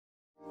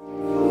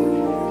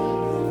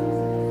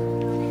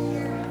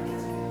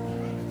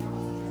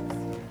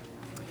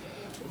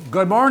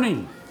Good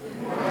morning.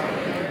 Good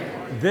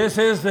morning. This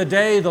is the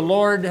day the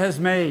Lord has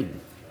made.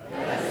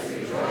 Let us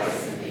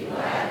rejoice and be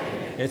glad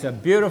in it. It's a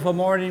beautiful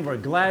morning. We're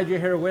glad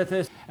you're here with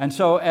us. And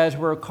so as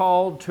we're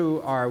called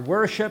to our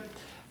worship,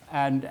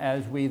 and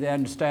as we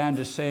then stand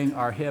to sing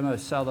our hymn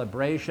of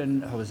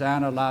celebration,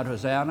 Hosanna, Loud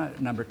Hosanna,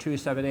 number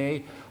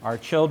 278, our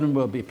children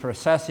will be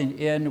processing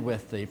in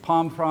with the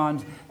palm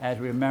fronds as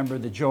we remember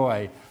the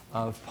joy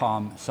of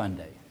Palm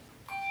Sunday.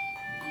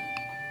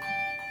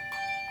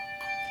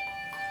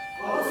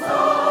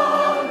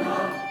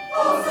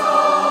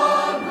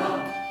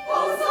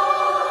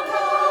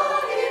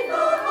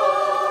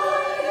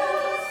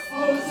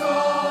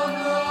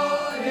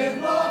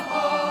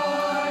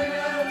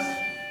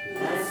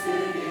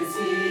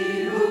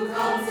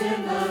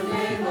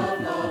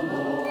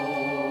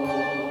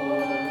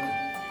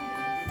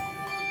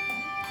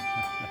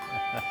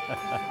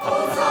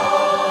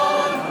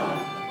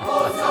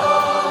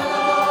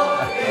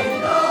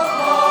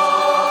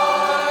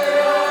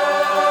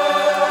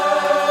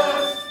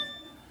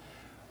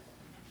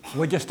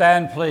 Would you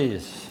stand,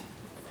 please?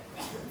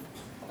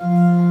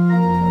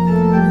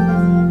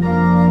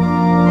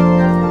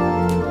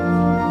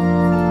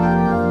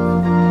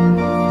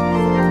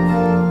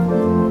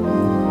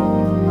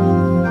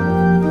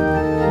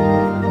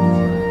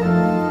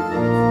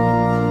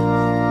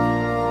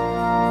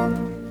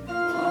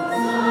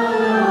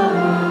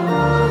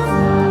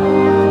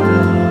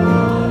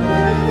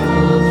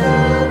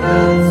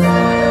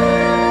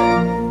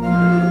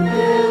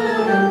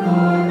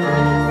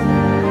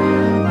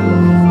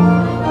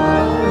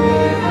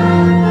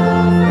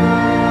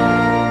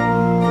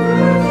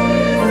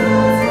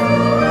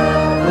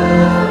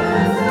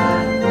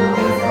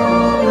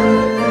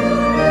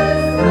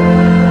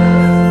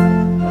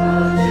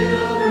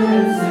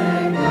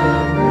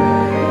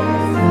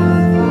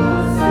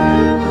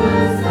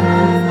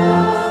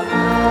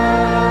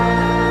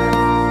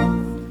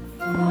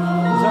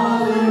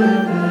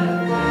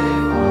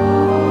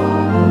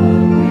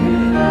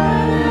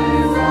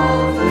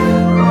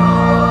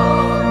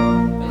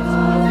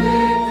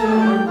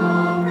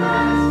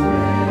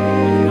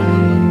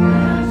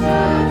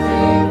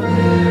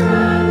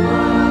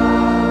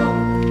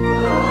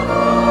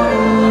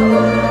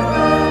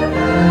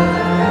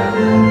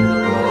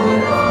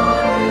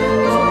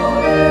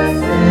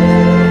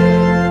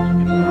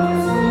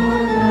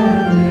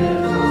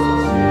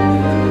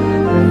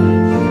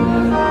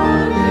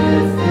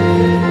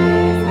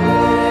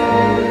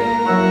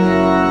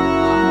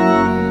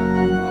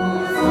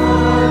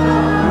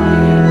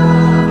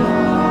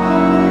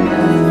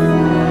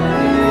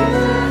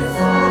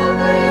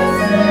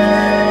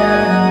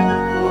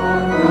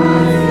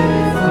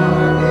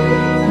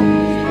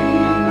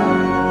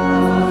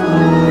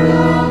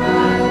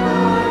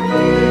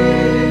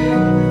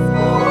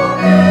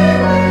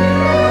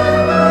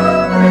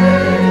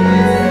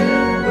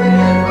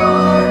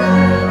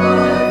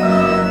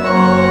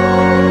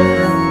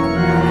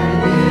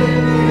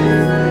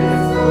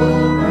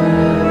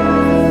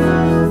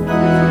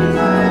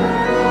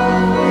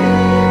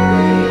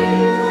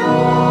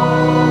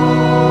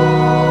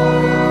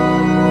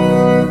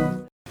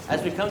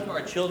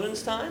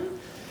 Children's time.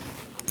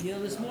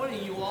 This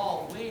morning you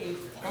all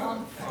waved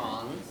palm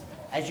fronds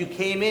as you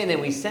came in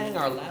and we sang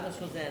our loudest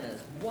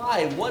hosannas.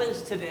 Why? What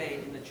is today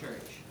in the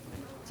church?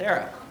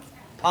 Sarah,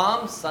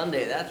 Palm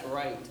Sunday, that's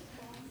right.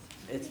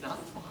 It's not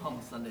Palm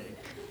Sunday.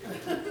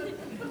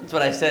 That's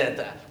what I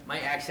said. My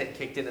accent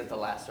kicked in at the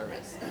last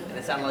service and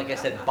it sounded like I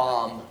said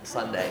Bomb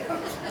Sunday.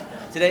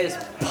 Today is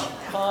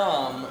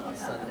Palm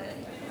Sunday.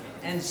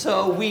 And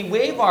so we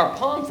wave our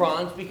palm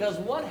fronds because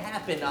what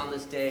happened on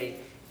this day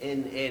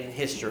in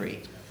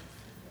history?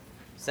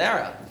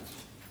 Sarah.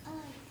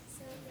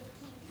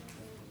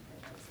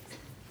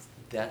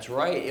 That's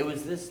right. It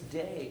was this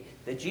day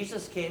that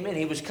Jesus came in.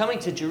 He was coming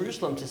to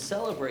Jerusalem to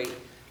celebrate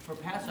for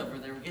Passover.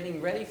 They were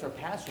getting ready for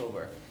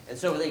Passover. And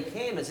so they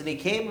came, and he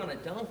came on a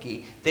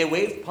donkey. They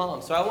waved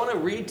palms. So I want to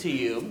read to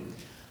you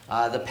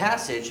the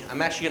passage.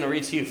 I'm actually going to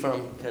read to you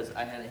from, because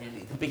I had it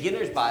handy, the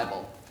Beginner's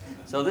Bible.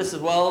 So this is,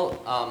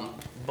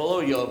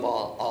 below you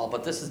all,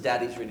 but this is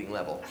Daddy's reading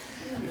level.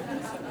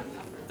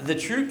 The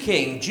true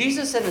king,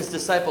 Jesus and his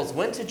disciples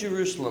went to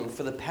Jerusalem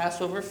for the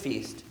Passover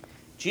feast.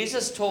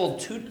 Jesus told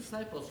two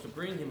disciples to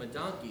bring him a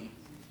donkey.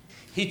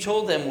 He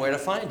told them where to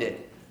find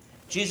it.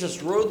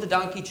 Jesus rode the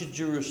donkey to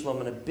Jerusalem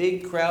and a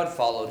big crowd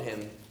followed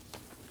him.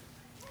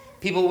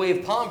 People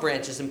waved palm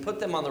branches and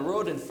put them on the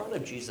road in front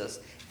of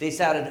Jesus. They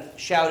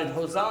shouted,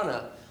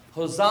 Hosanna,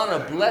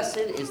 Hosanna, blessed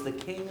is the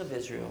King of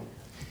Israel.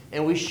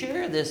 And we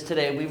share this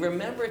today, we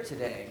remember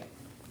today,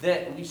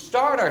 that we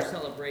start our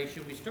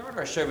celebration, we start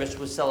our service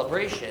with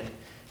celebration,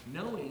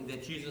 knowing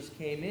that Jesus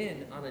came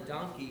in on a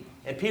donkey,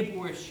 and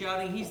people were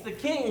shouting, he's the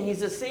King,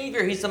 he's the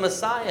Savior, he's the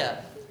Messiah.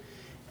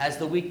 As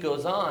the week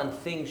goes on,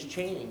 things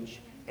change.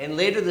 And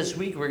later this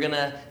week, we're going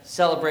to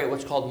celebrate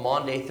what's called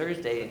Maundy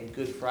Thursday and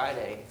Good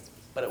Friday,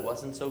 but it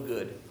wasn't so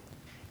good.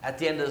 At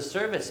the end of the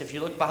service, if you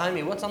look behind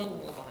me, what's on the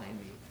wall behind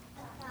me?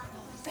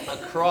 A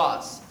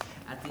cross.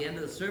 at the end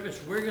of the service,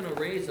 we're going to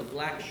raise a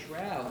black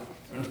shroud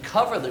and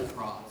cover the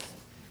cross.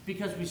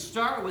 Because we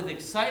start with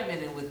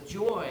excitement and with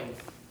joy,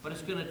 but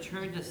it's going to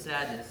turn to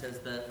sadness as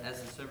the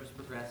service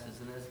progresses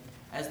and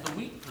as the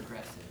week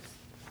progresses.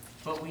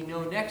 But we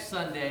know next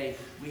Sunday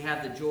we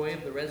have the joy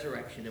of the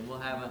resurrection, and we'll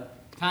have a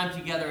time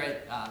together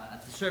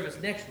at the service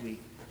next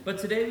week. But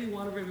today we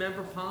want to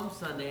remember Palm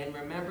Sunday and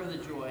remember the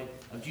joy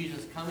of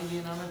Jesus coming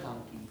in on a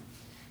donkey.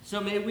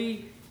 So may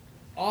we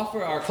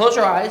close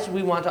our eyes.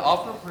 We want to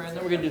offer a prayer, and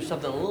then we're going to do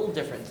something a little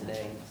different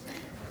today.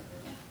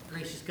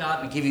 Gracious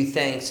God, we give you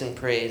thanks and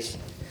praise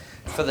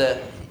for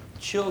the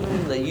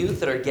children, the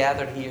youth that are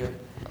gathered here,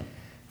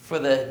 for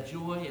the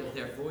joy of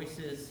their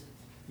voices,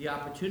 the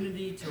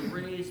opportunity to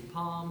raise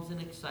palms in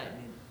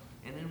excitement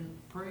and in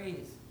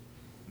praise.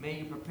 May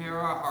you prepare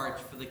our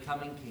hearts for the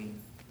coming King.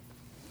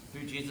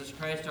 Through Jesus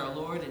Christ our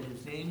Lord, in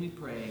whose name we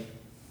pray.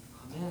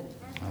 Amen.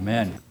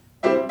 Amen.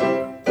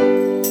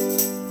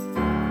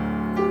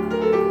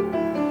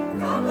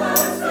 God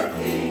bless the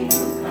King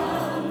who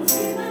comes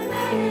in the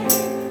name.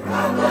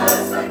 God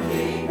bless the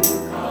King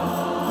who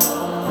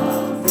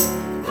comes.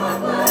 God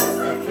bless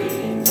the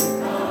King who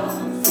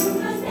comes in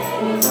the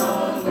name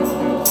of the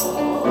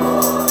Lord.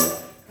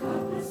 God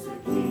bless the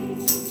King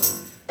is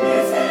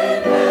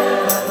in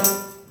heaven.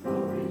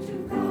 Glory to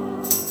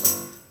God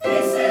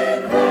is in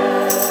heaven.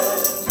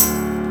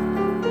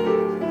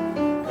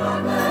 God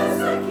bless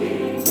the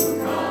King who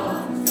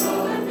comes. Go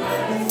and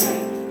bless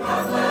him.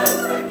 God bless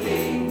the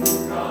King who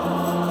comes.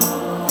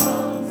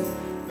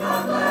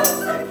 God bless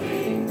the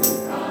King who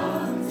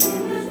comes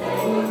in the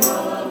name of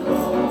the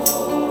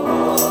Lord.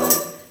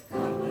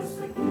 God bless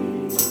the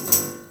King.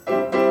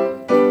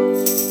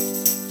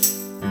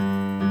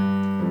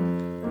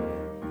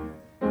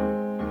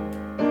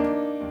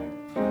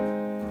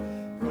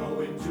 Go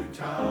into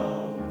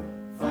town,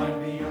 find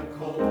me a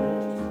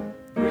colt,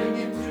 bring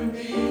it to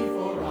me,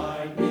 for I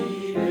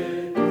need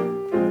it.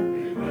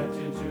 We went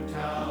into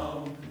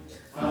town,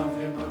 found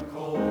him a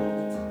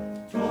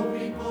colt, told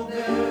people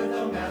there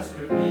the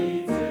master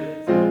needs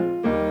it.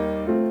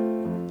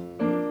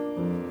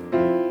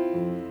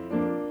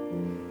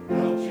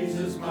 Help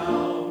Jesus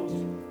mount,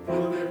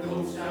 put their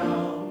coats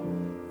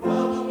down,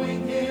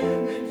 following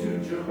him into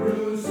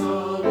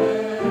Jerusalem.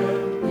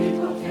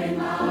 People came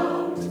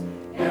out,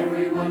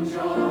 everyone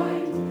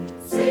joined,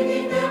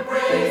 singing their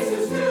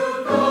praises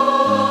to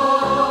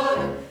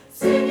God,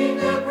 singing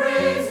their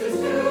praises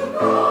to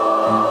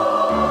God.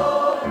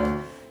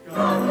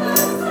 God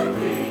bless the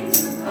King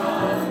who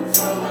comes,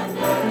 go and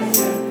bless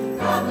him.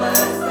 God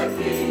bless the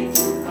King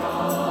who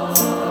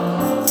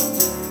comes.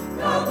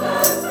 God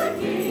bless the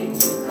King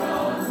who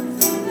comes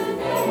in the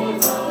name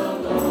of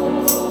the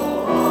Lord.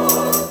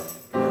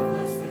 God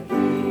bless the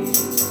King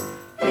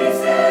is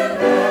in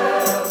heaven.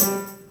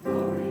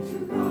 Glory to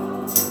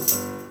God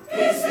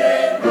is in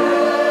heaven.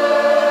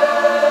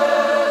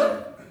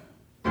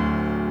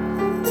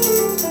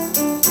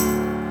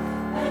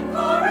 And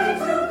glory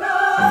to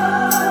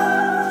God,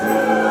 to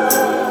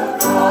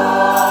God.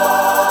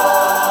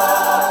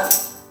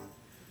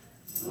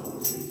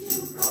 Glory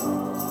to God.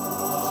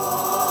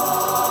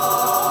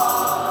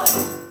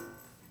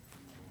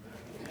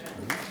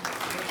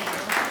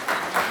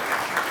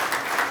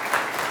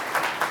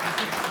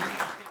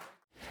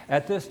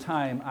 At this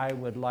time, I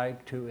would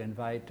like to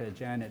invite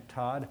Janet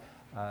Todd,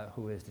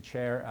 who is the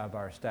chair of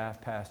our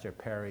Staff Pastor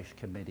Parish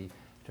Committee,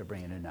 to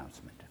bring an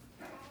announcement.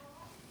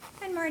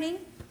 Good morning.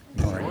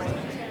 Good morning.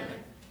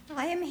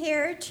 I am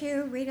here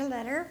to read a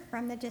letter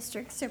from the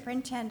district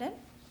superintendent.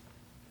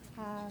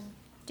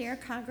 Dear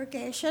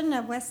congregation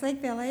of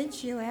Westlake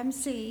Village,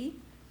 UMC,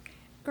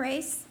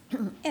 grace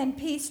and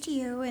peace to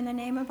you in the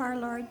name of our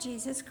Lord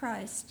Jesus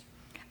Christ.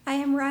 I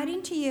am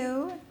writing to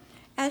you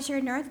as your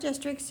North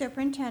District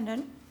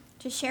Superintendent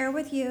to share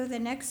with you the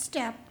next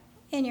step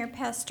in your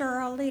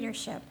pastoral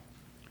leadership.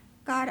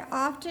 God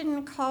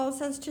often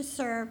calls us to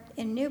serve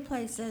in new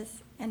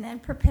places and then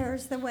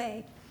prepares the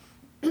way.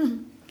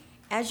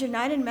 As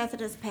United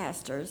Methodist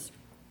pastors,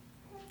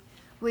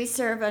 we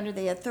serve under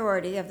the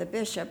authority of the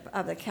Bishop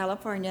of the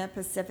California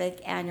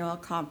Pacific Annual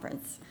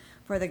Conference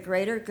for the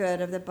greater good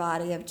of the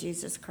body of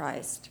Jesus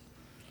Christ.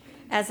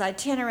 As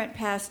itinerant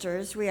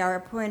pastors, we are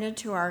appointed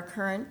to our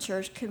current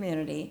church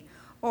community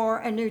or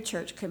a new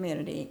church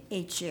community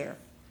each year.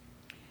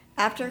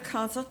 After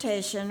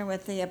consultation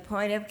with the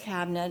appointive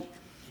cabinet,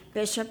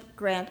 Bishop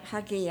Grant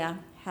Hagia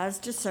has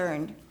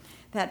discerned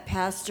that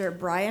Pastor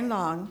Brian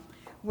Long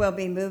will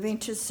be moving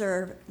to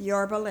serve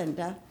Yorba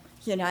Linda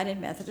United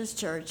Methodist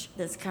Church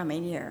this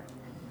coming year.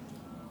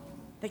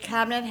 The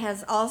cabinet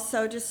has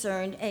also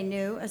discerned a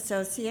new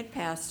associate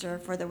pastor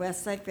for the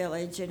Westlake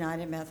Village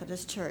United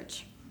Methodist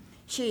Church.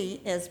 She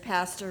is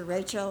Pastor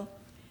Rachel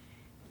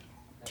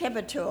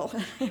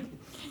Thibodeau,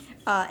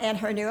 and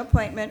her new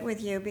appointment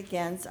with you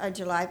begins on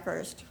July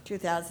 1st,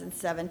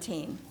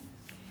 2017.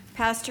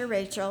 Pastor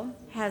Rachel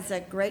has a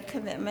great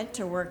commitment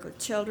to work with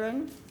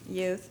children,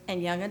 youth,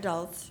 and young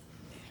adults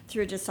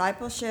through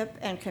discipleship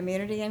and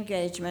community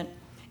engagement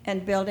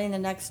and building the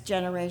next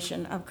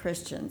generation of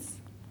Christians.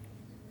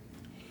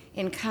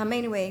 In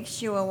coming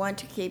weeks, you will want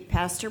to keep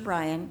Pastor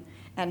Brian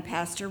and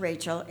Pastor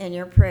Rachel in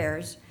your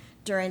prayers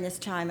during this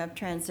time of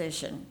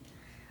transition.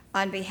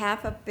 On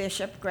behalf of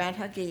Bishop Grant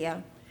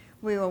Hagia,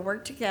 we will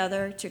work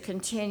together to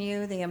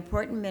continue the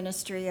important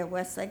ministry of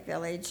Westlake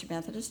Village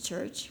Methodist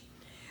Church.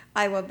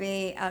 I will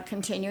be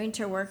continuing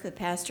to work with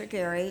Pastor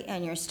Gary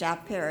and your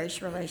staff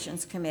parish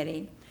relations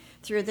committee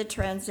through the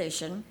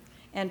transition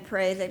and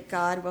pray that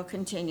God will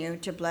continue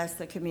to bless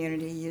the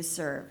community you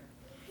serve.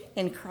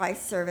 In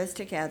Christ's service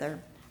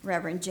together,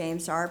 Reverend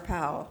James R.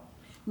 Powell,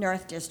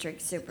 North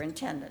District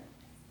Superintendent.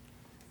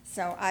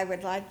 So I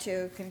would like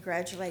to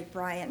congratulate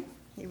Brian.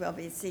 He will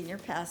be senior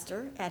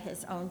pastor at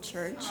his own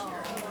church.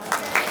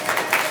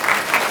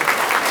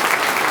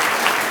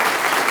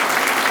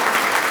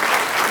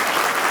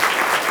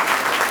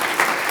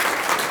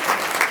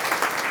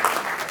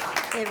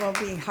 It will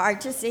be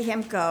hard to see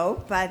him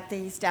go, but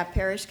the staff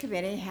parish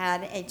committee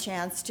had a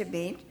chance to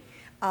meet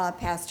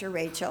Pastor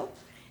Rachel,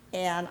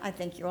 and I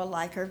think you will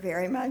like her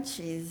very much.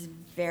 She's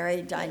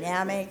very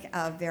dynamic,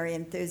 very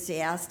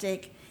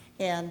enthusiastic,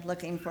 and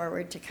looking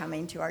forward to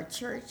coming to our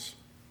church.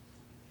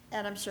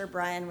 And I'm sure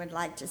Brian would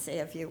like to say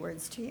a few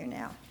words to you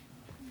now.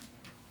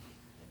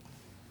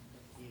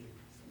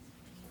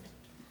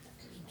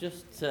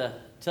 Just to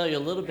tell you a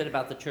little bit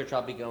about the church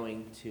I'll be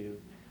going to.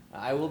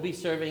 I will be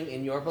serving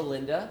in Yorba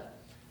Linda.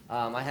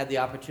 I had the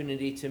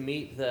opportunity to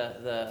meet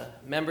the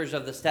members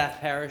of the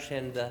staff parish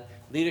and the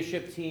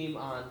leadership team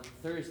on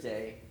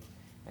Thursday.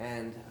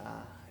 And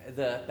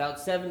about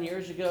 7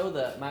 years ago,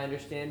 my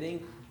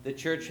understanding, the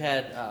church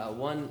had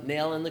one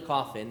nail in the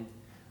coffin,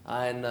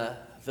 and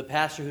the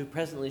pastor who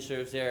presently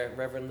serves there,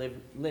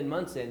 Reverend Lynn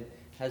Munson,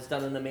 has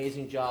done an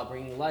amazing job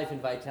bringing life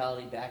and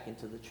vitality back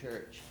into the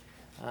church.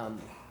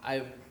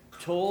 I've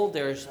told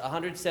there's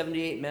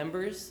 178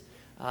 members.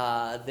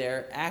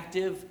 They're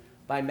active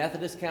by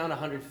Methodist count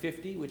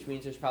 150, which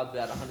means there's probably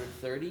about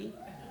 130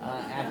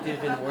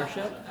 active in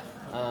worship.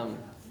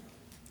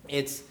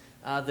 It's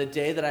the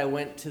day that I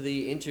went to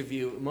the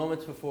interview,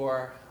 moments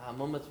before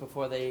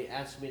they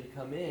asked me to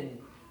come in,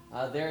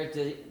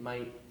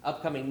 my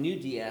upcoming new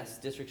DS,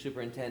 district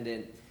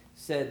superintendent,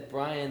 said,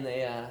 Brian,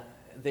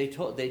 they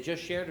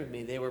just shared with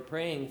me they were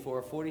praying for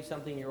a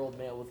 40-something-year-old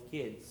male with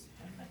kids.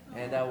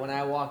 And when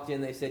I walked in,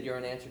 they said, you're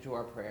an answer to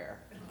our prayer.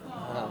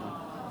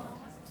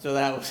 So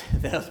that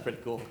was pretty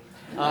cool.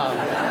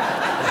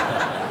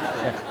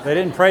 They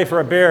didn't pray for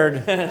a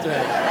beard. That's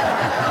right.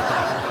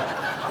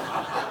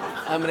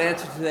 I'm an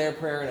answer to their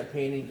prayer and a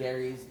pain in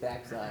Gary's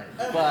backside.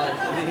 But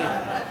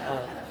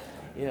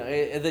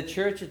the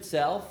church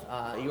itself,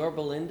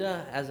 Yorba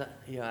Linda, as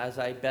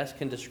I best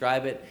can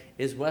describe it,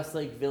 is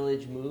Westlake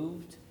Village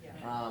moved.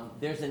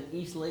 There's an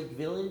East Lake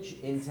Village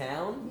in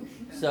town,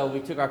 so we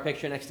took our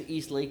picture next to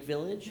East Lake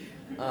Village.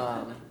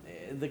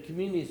 The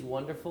community is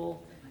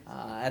wonderful.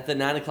 At the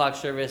 9 o'clock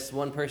service,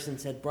 one person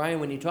said, Brian,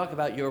 when you talk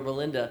about Yorba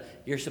Linda,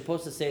 you're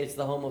supposed to say it's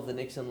the home of the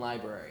Nixon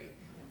Library.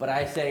 But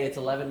I say it's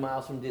 11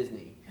 miles from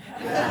Disney.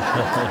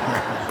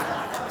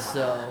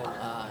 So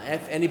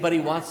if anybody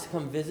wants to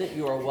come visit,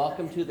 you are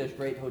welcome to. There's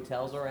great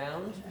hotels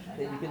around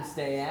that you can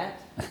stay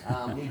at.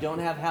 We don't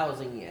have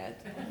housing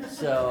yet.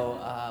 So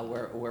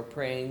we're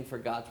praying for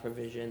God's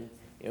provision.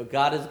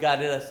 God has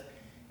guided us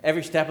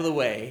every step of the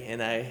way,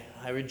 and I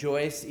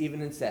rejoice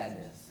even in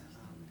sadness.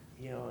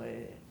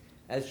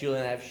 As Julie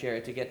and I have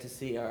shared, to get to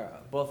see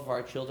both of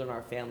our children,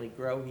 our family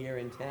grow here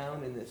in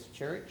town in this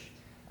church.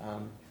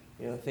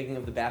 Thinking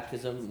of the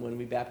baptism when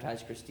we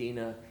baptized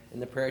Christina in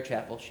the prayer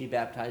chapel, she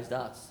baptized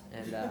us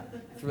and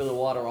threw the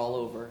water all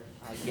over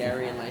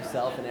Gary and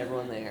myself and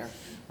everyone there.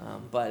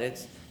 But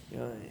it's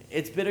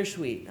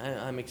bittersweet.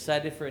 I'm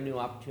excited for a new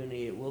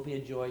opportunity. It will be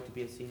a joy to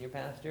be a senior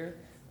pastor,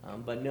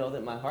 but know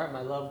that my heart,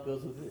 my love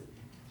goes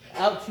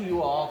out to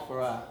you all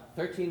for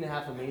 13 and a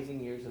half amazing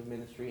years of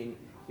ministry. And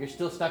you're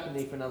still stuck with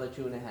me for another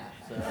 2.5,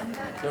 so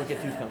don't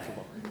get too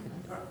comfortable.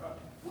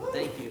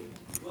 Thank you.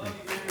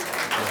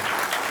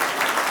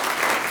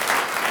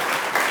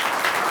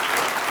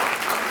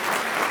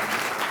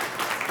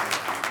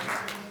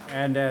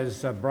 And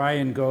as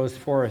Brian goes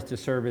forth to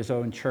serve his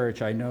own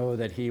church, I know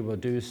that he will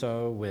do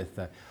so with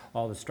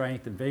all the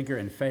strength and vigor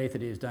and faith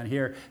that he has done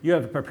here. You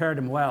have prepared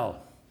him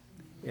well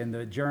in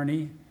the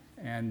journey,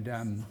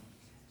 and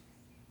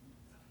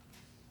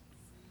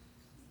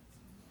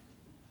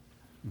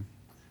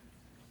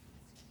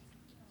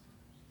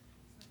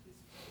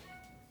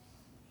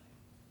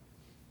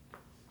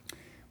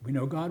we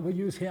know God will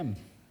use him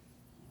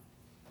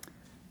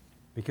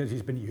because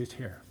he's been used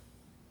here.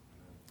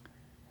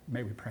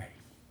 May we pray.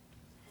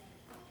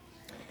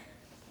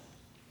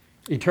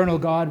 Eternal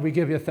God, we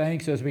give you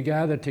thanks as we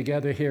gather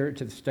together here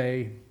to this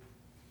day.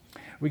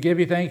 We give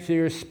you thanks for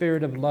your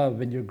spirit of love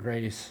and your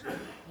grace.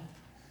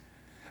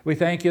 We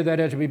thank you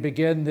that as we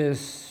begin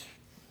this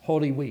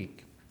Holy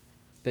Week,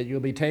 that you'll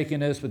be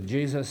taking us with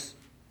Jesus,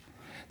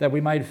 that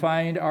we might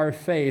find our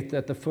faith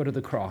at the foot of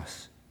the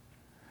cross.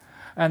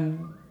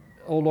 And,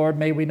 oh Lord,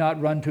 may we not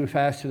run too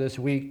fast through this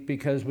week,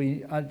 because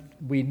we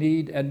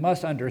need and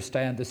must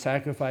understand the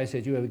sacrifice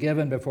that you have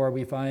given before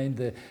we find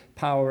the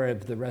power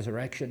of the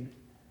resurrection.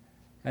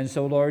 And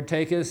so, Lord,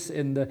 take us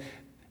in the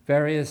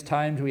various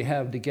times we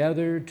have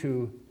together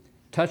to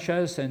touch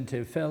us and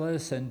to fill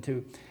us and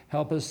to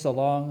help us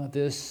along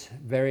this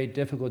very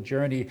difficult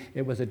journey.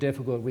 It was a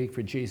difficult week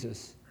for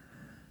Jesus.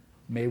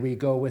 May we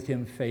go with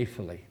him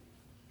faithfully.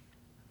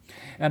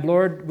 And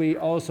Lord, we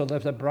also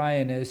lift up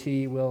Brian as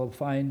he will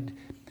find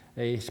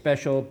a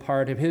special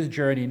part of his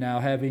journey now,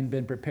 having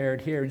been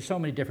prepared here in so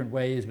many different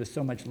ways with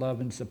so much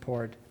love and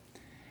support,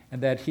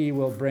 and that he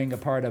will bring a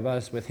part of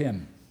us with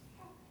him.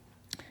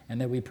 And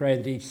that we pray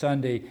that each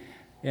Sunday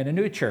in a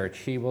new church,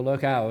 he will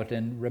look out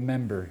and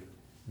remember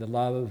the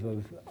love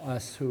of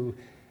us who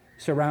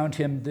surround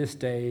him this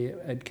day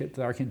with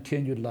our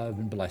continued love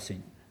and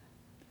blessing.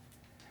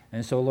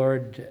 And so,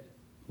 Lord,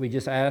 we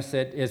just ask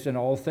that as in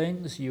all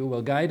things, you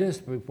will guide us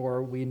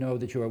before we know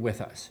that you are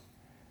with us.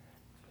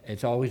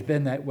 It's always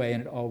been that way,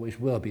 and it always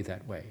will be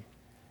that way.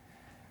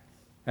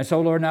 And so,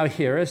 Lord, now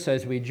hear us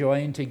as we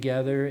join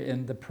together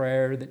in the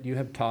prayer that you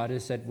have taught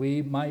us, that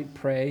we might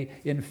pray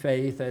in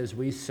faith as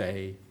we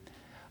say,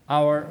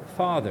 Our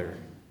Father,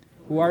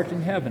 who art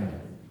in heaven,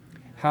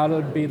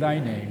 hallowed be thy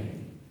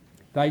name.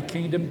 Thy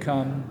kingdom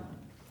come,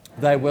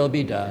 thy will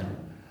be done,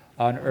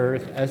 on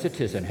earth as it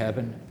is in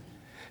heaven.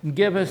 And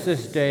give us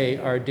this day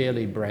our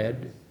daily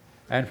bread,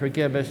 and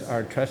forgive us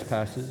our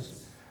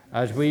trespasses,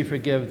 as we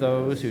forgive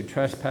those who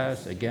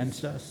trespass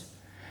against us.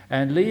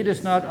 And lead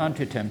us not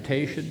unto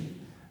temptation,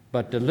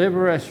 but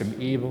deliver us from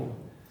evil.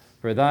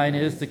 For thine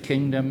is the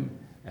kingdom,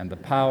 and the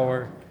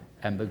power,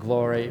 and the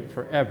glory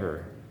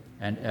forever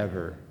and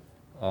ever.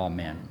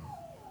 Amen.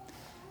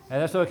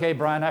 And that's okay,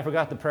 Brian, I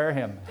forgot the prayer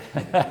hymn.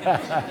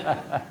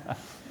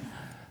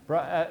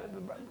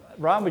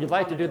 Ron, would you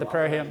like to do the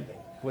prayer hymn?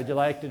 Would you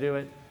like to do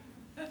it?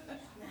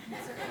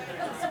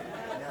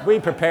 We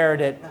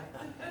prepared it.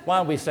 Why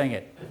don't we sing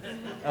it?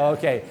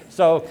 Okay,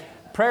 so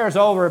prayer's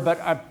over,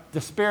 but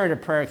the spirit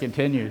of prayer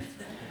continues.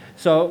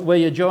 So will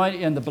you join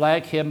in the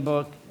black hymn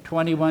book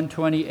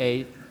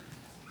 2128,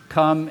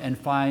 Come and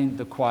Find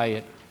the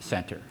Quiet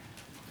Center.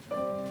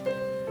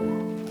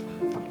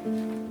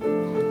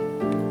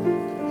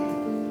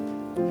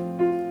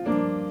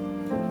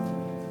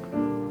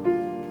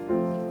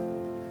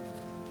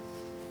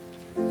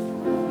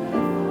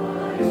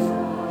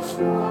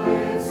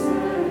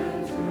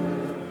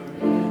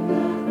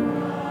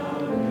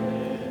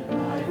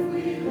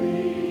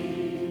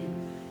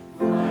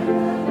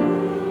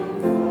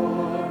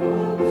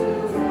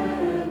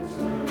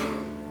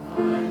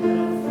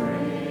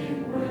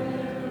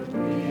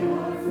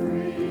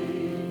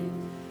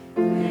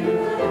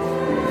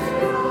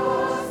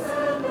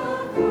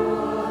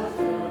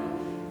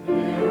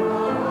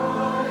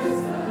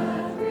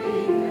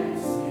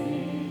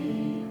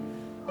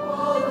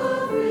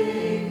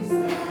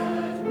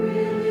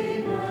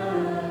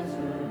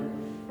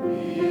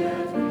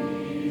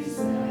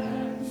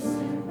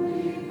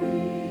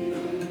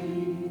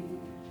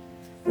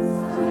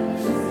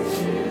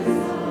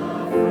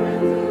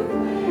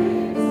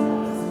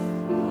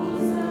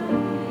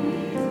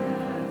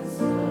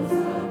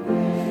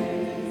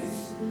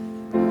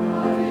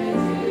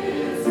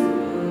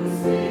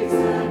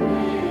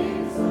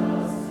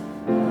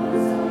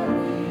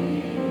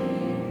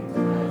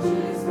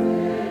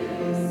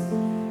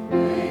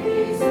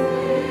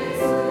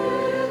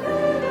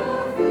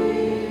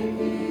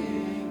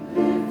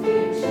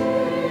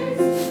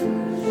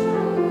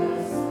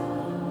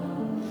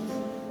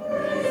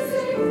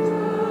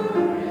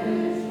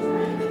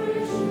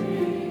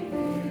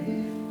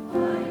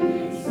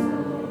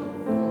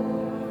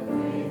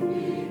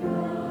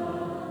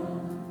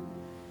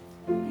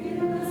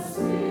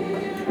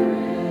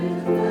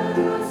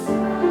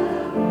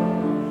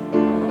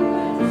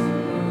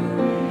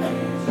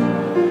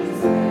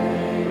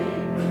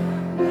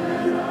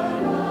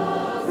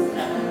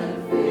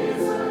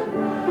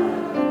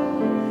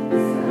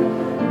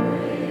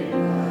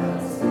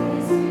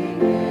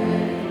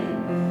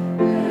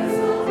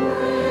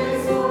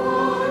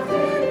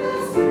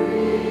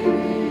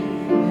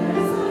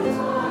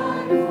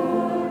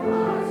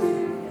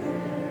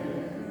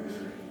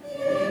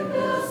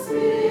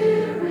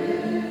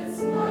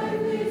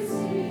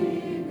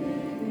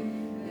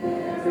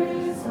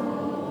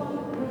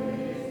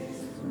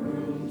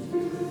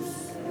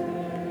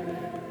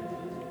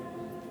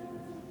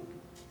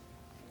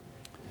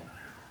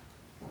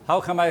 How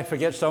come I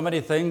forget so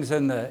many things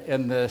in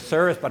the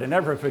service, but I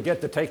never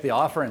forget to take the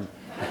offering?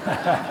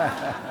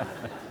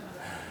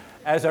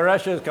 As our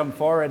ushers come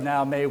forward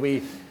now, may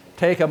we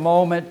take a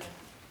moment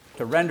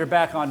to render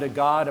back unto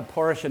God a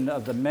portion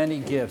of the many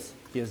gifts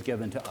he has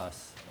given to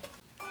us.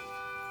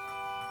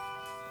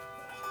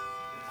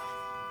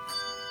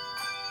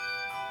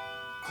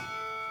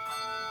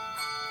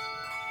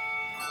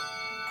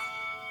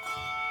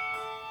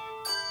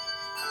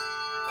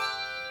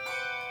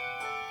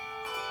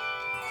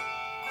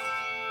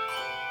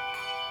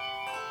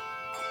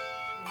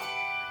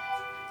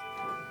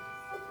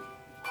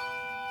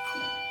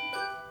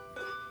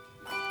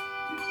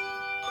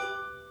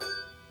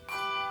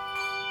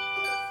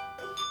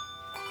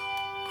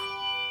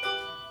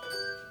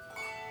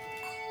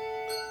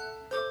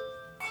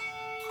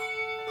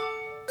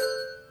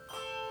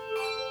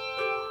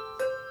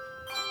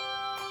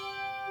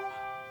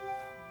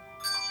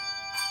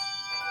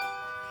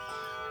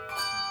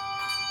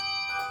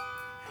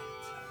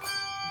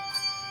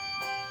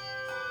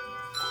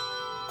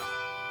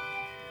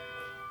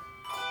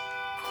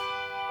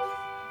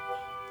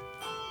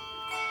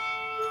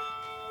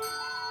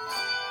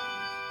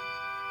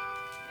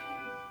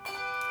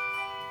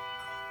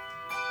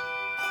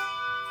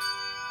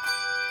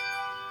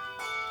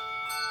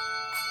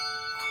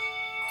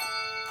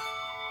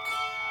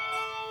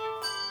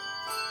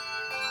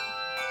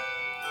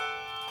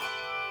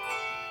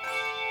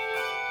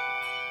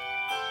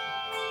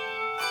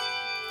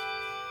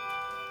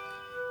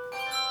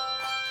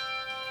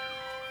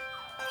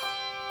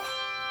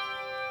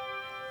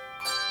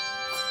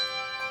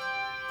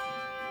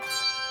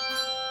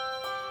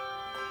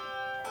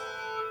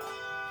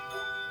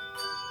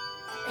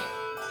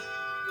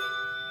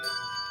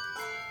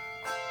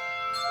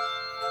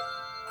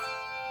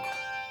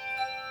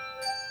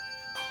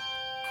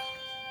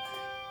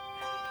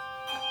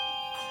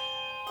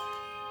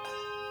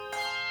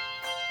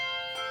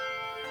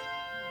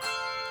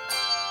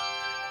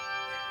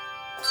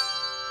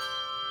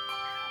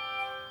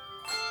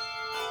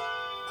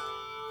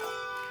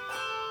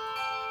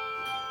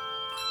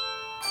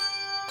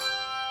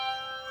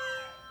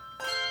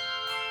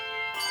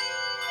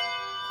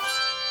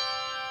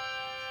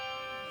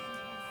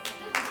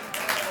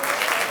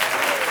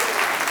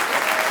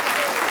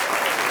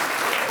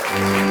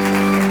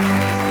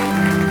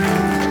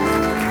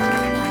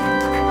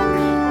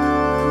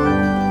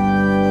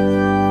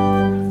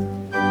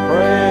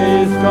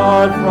 Praise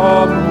God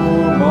from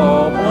whom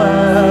all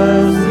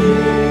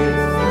blessings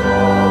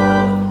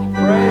flow.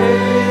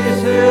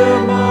 Praise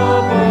Him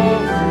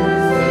above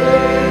whose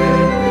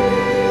name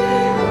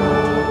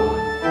below.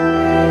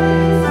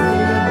 Praise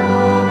Him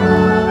above the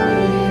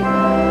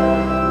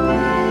earth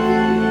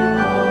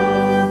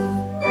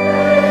below.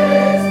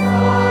 Praise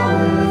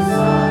Father,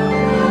 Son,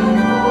 and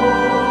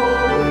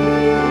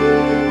Holy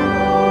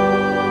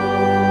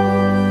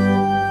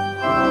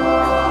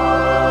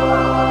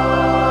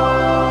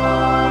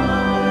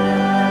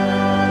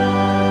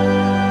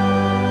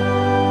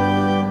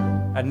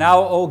And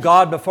now, O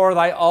God, before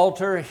thy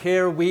altar,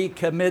 here we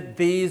commit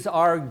these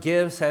our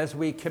gifts as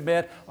we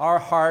commit our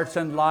hearts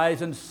and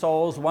lives and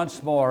souls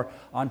once more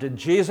unto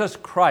Jesus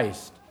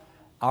Christ,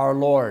 our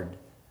Lord.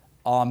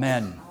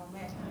 Amen.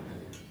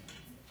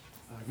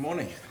 Good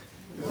morning.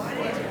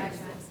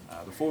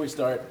 Before we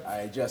start,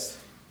 I just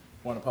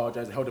want to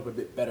apologize. I held up a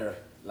bit better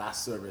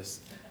last service.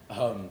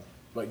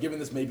 But given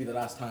this may be the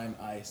last time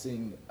I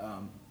sing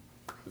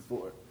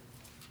before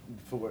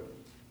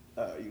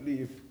you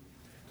leave,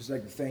 just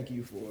like to thank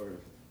you for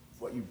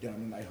what you've done,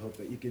 and I hope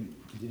that you can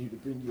continue to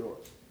bring your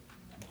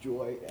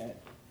joy and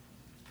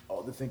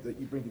all the things that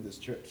you bring to this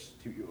church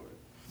to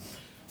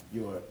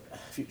your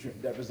future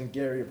endeavors. And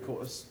Gary, of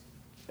course,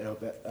 I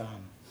hope that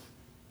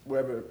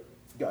wherever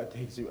God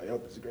takes you, I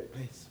hope it's a great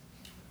place.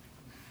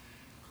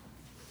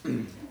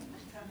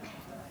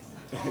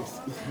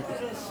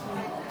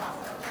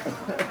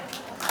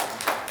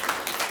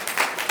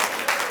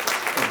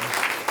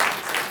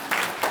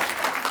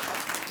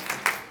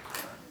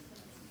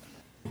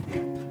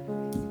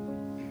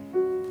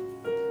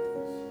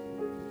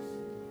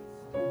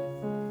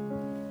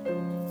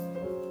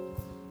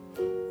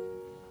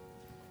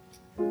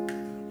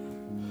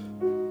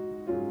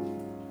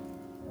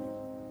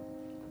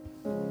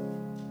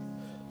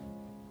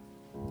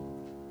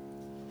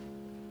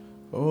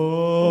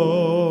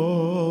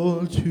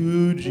 All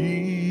to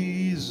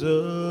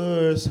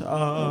Jesus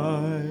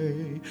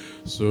I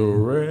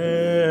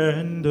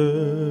surrender.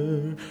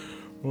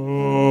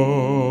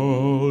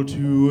 All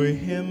to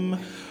Him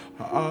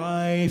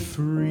I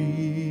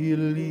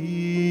freely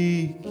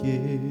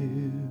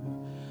give.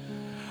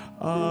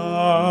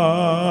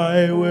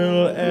 I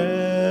will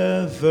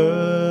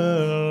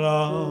ever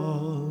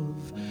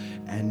love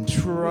and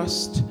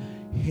trust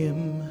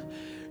Him.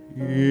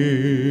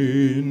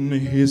 In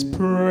His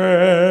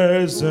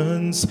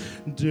presence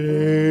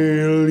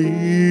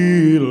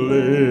daily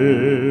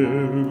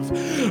live.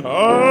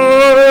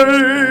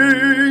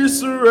 I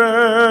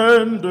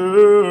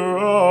surrender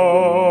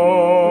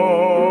all.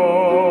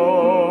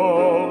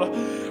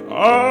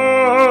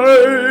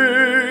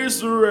 I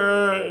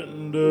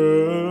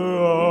surrender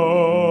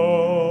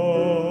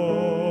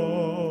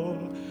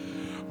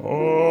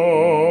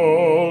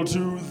all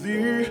to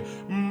Thee,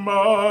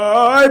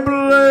 my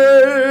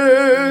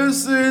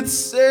blessed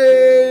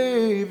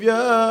Savior.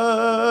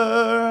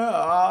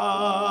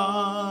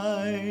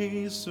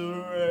 I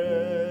surrender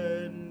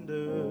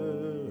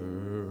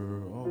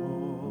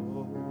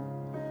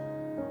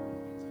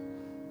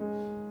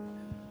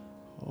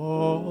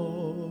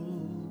all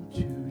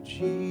to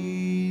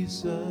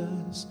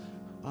Jesus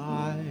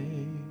I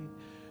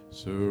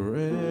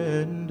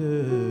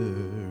surrender,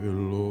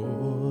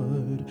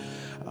 Lord.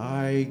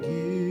 I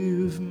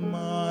give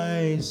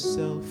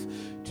myself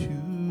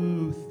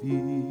to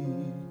Thee.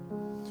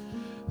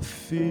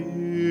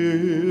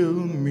 Fill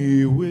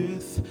me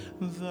with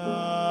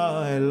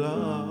Thy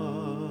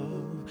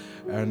love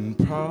and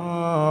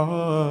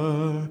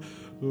power.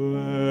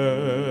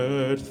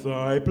 Let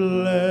Thy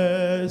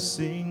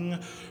blessing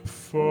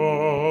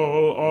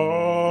fall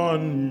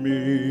on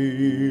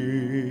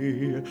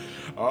me.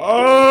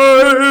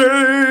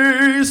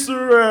 I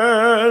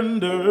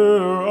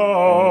surrender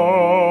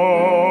all.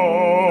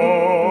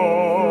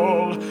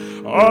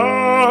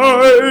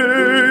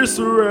 I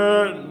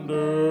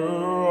surrender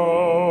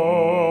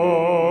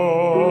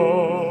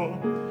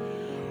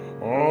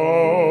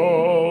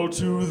all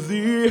to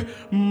Thee,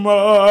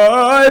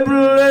 my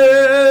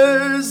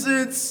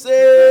blessed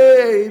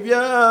Savior.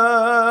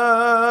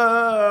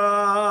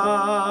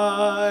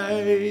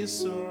 I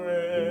surrender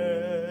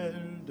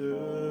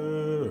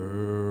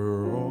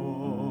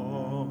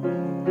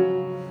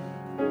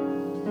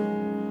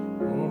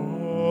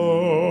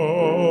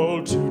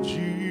all to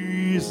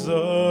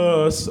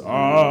Jesus.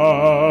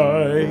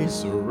 I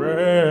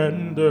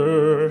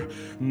surrender.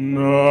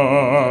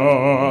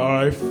 Now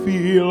I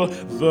feel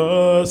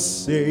the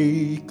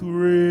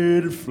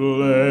sacred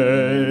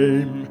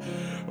flame.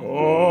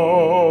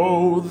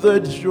 Oh, the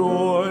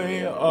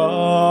joy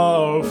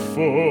of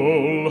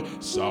full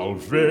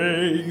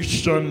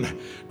salvation.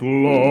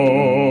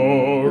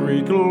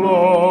 Glory,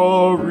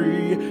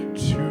 glory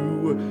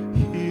to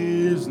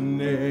His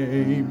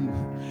name.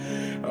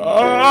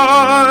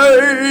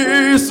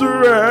 I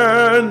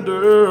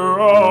surrender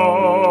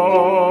all.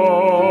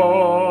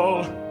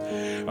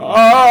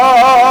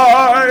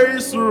 I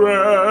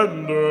surrender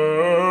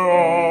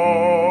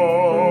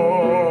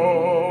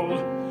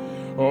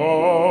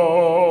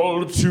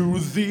all to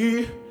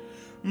thee,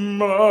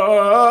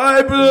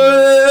 my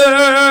blessed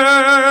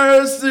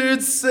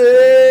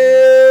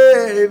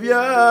Savior.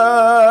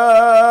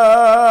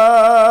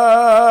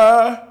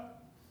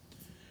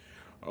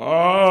 I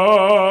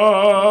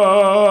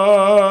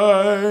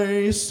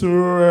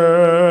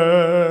surrender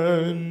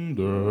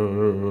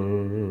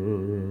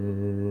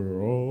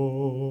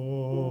all.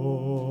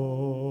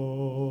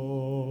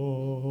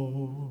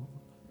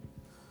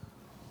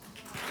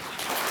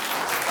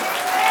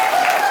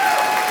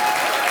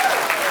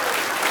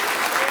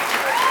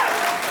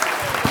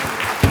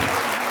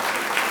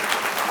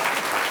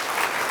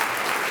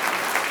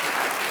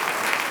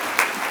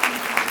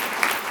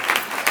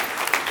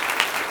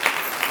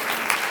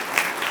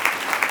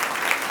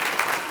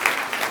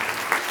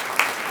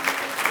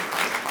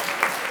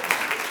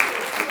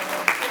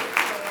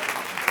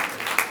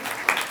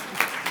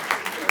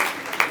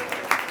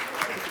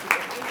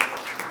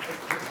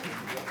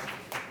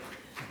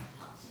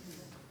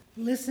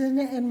 Listen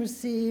and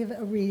receive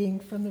a reading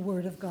from the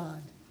Word of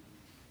God.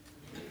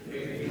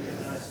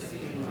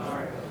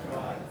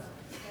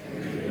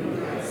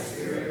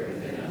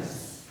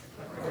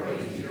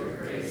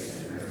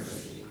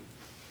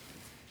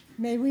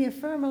 May we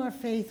affirm our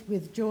faith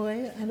with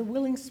joy and a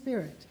willing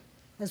spirit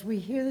as we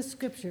hear the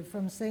scripture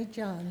from St.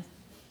 John,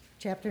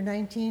 chapter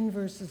 19,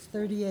 verses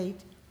 38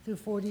 through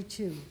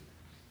 42.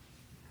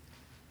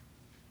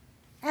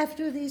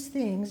 After these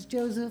things,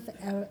 Joseph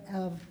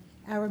of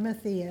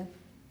Arimathea,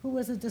 who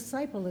was a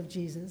disciple of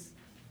Jesus,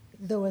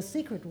 though a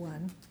secret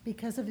one,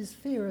 because of his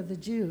fear of the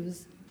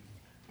Jews,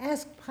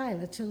 asked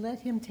Pilate to let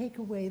him take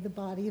away the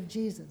body of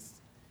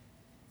Jesus.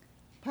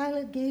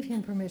 Pilate gave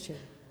him permission,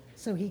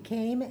 so he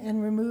came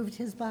and removed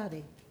his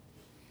body.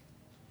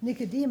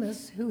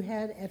 Nicodemus, who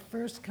had at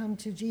first come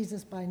to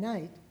Jesus by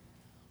night,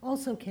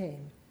 also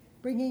came,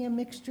 bringing a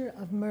mixture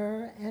of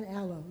myrrh and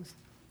aloes,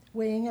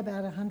 weighing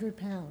about 100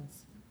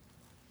 pounds.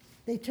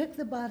 They took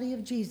the body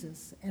of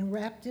Jesus and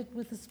wrapped it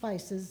with the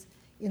spices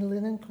in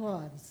linen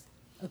cloths,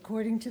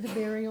 according to the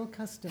burial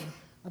custom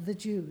of the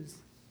Jews.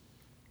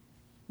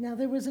 Now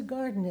there was a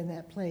garden in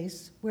that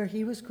place where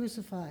he was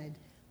crucified,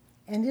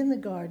 and in the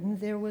garden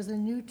there was a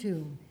new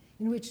tomb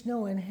in which no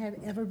one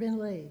had ever been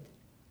laid.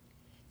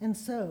 And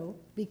so,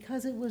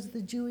 because it was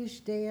the Jewish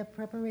day of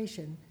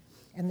preparation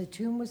and the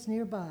tomb was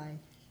nearby,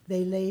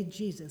 they laid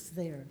Jesus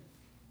there.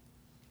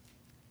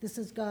 This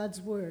is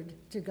God's word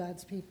to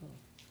God's people.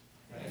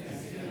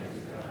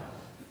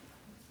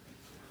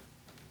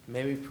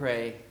 May we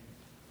pray.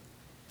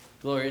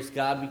 Glorious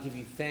God, we give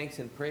you thanks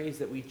and praise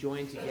that we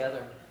join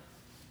together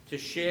to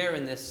share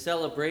in this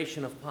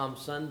celebration of Palm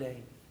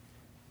Sunday,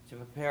 to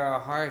prepare our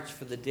hearts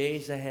for the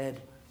days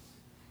ahead,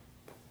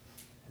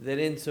 that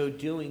in so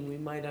doing we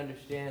might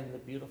understand the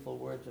beautiful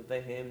words of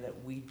the hymn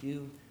that we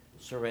do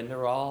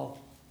surrender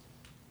all.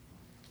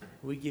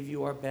 We give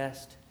you our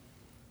best.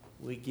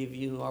 We give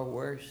you our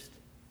worst.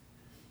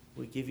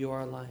 We give you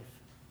our life.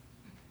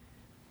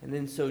 And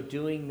in so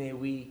doing, may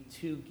we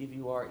too give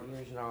you our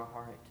ears and our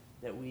heart,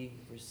 that we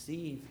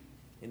receive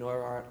in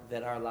order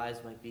that our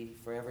lives might be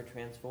forever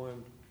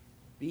transformed,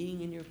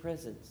 being in your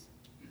presence.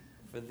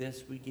 For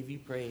this we give you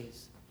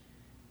praise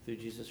through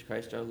Jesus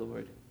Christ our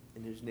Lord,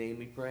 in whose name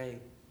we pray.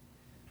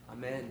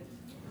 Amen.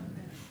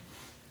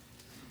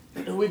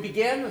 Amen. We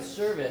began the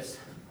service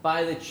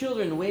by the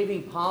children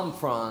waving palm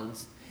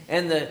fronds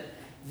and the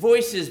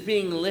voices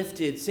being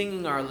lifted,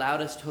 singing our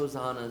loudest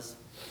hosannas.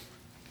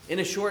 In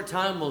a short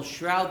time, we'll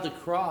shroud the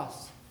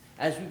cross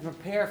as we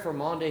prepare for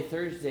Maundy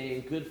Thursday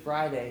and Good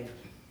Friday,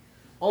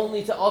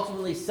 only to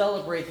ultimately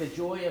celebrate the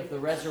joy of the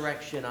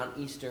resurrection on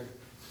Easter.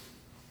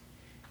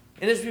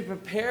 And as we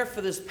prepare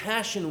for this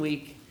Passion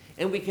Week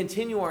and we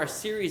continue our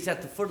series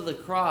at the foot of the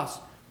cross,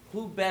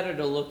 who better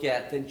to look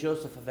at than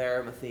Joseph of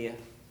Arimathea?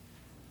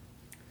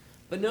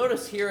 But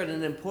notice here at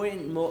an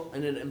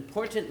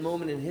important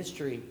moment in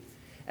history,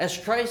 as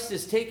Christ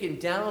is taken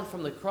down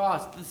from the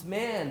cross, this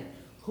man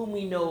whom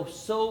we know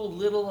so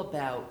little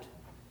about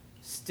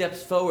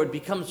steps forward,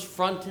 becomes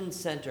front and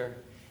center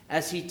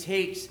as he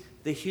takes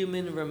the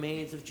human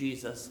remains of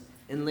Jesus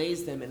and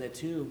lays them in a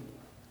tomb.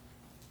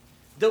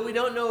 Though we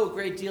don't know a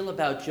great deal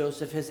about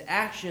Joseph, his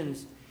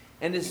actions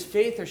and his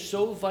faith are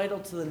so vital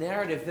to the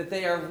narrative that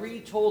they are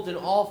retold in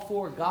all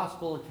four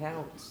gospel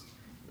accounts.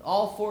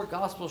 All four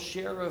gospels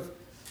share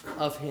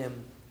of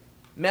him.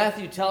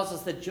 Matthew tells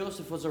us that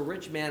Joseph was a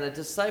rich man, a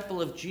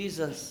disciple of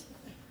Jesus,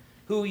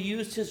 who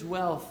used his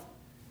wealth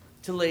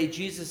to lay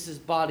Jesus'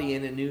 body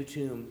in a new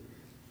tomb.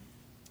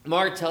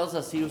 Mark tells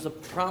us he was a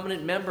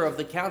prominent member of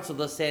the council,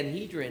 the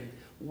Sanhedrin,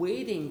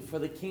 waiting for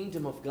the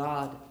kingdom of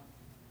God.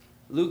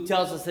 Luke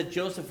tells us that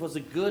Joseph was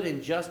a good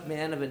and just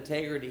man of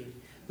integrity,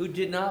 who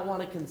did not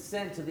want to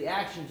consent to the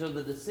actions or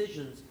the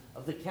decisions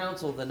of the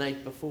council the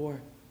night before.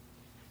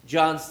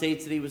 John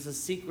states that he was a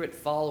secret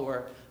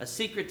follower, a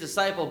secret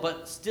disciple,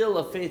 but still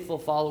a faithful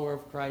follower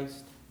of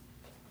Christ.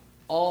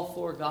 All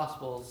four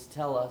Gospels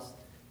tell us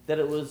that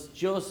it was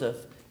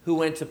Joseph who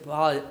went to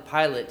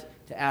Pilate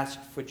to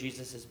ask for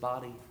Jesus'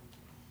 body.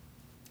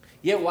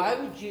 Yet why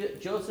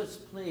would Joseph's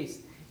place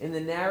in the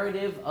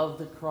narrative of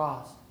the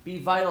cross be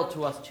vital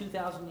to us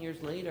 2,000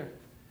 years later?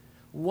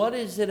 What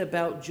is it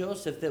about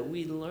Joseph that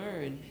we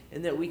learn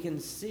and that we can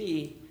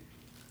see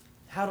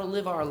how to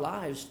live our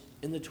lives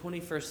in the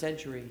 21st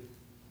century?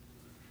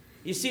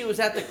 You see, it was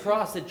at the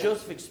cross that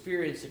Joseph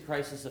experienced a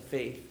crisis of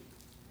faith.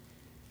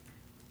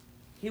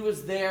 He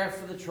was there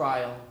for the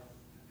trial.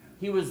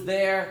 He was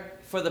there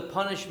for the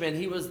punishment.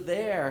 He was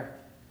there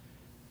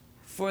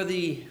for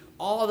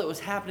all that was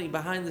happening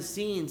behind the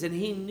scenes. And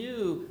he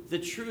knew the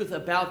truth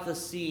about the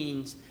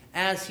scenes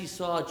as he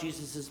saw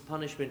Jesus'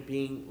 punishment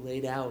being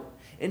laid out.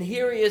 And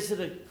here he is at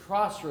a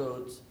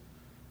crossroads.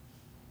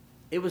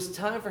 It was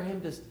time for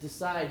him to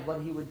decide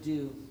what he would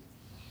do.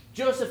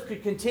 Joseph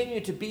could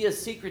continue to be a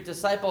secret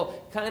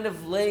disciple, kind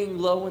of laying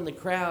low in the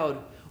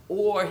crowd,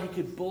 or he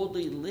could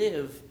boldly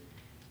live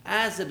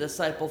as a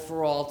disciple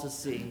for all to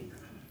see,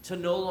 to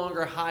no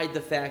longer hide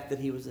the fact that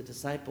he was a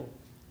disciple.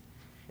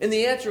 And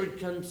the answer would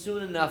come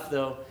soon enough,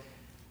 though,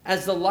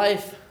 as the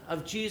life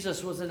of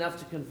Jesus was enough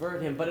to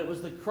convert him, but it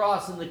was the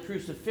cross and the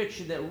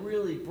crucifixion that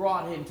really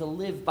brought him to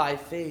live by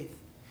faith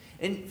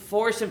and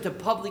force him to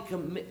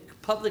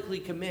publicly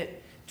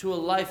commit to a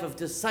life of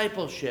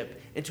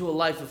discipleship and to a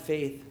life of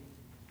faith.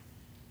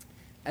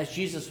 As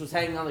Jesus was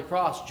hanging on the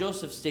cross,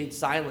 Joseph stayed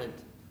silent.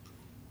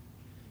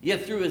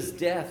 Yet through his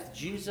death,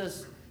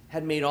 Jesus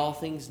had made all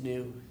things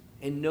new,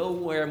 and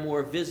nowhere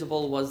more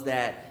visible was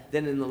that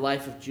than in the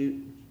life of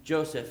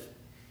Joseph.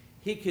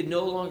 He could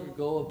no longer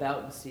go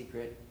about in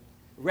secret.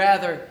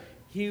 Rather,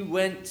 he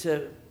went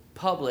to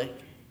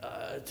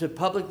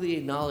publicly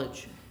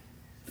acknowledge,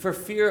 for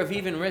fear of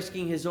even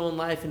risking his own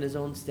life and his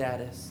own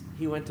status.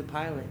 He went to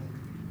Pilate.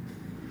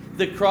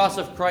 The cross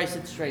of Christ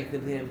had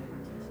strengthened him.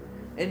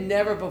 And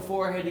never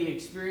before had he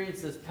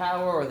experienced this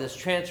power or this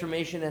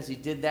transformation as he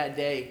did that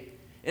day.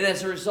 And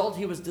as a result,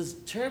 he was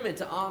determined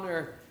to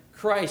honor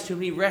Christ,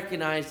 whom he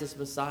recognized as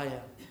Messiah,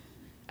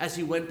 as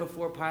he went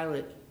before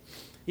Pilate.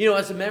 You know,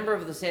 as a member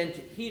of the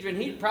Sanhedrin,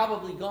 he'd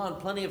probably gone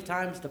plenty of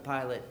times to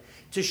Pilate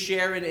to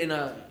share in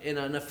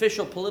an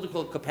official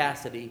political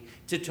capacity,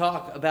 to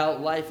talk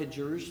about life in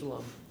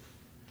Jerusalem.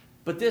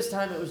 But this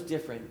time it was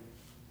different.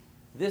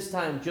 This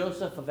time,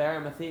 Joseph of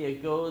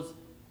Arimathea goes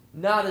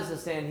not as a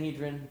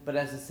Sanhedrin, but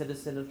as a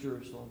citizen of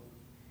Jerusalem.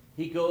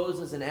 He goes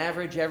as an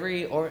average,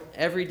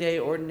 everyday,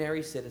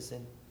 ordinary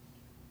citizen.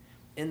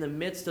 In the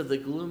midst of the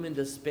gloom and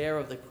despair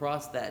of the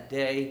cross that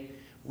day,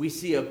 we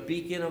see a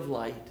beacon of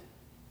light,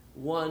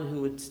 one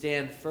who would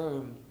stand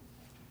firm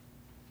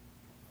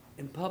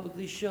and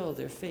publicly show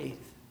their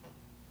faith.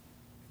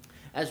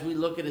 As we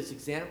look at his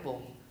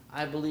example,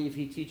 I believe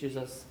he teaches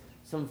us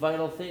some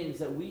vital things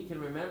that we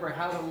can remember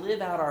how to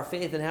live out our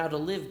faith and how to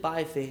live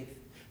by faith.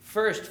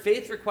 First,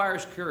 faith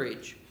requires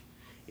courage.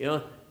 You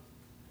know,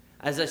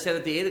 as I said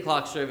at the 8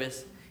 o'clock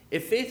service,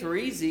 if faith were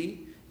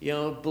easy,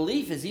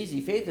 belief is easy,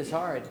 faith is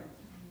hard.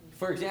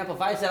 For example,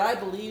 if I said I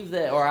believe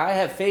that, or I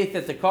have faith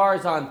that the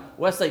cars on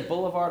Westlake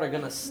Boulevard are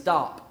going to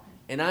stop,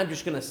 and I'm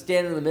just going to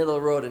stand in the middle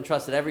of the road and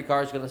trust that every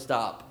car is going to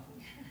stop,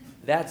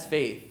 that's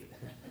faith.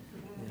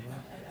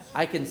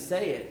 I can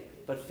say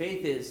it, but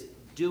faith is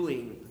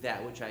doing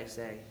that which I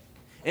say.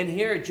 And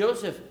here,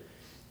 Joseph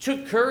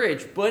took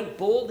courage, went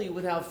boldly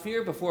without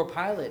fear before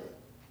Pilate.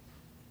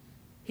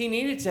 He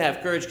needed to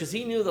have courage because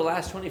he knew the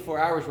last 24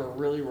 hours were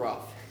really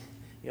rough.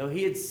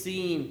 He had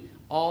seen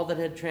all that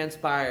had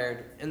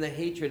transpired and the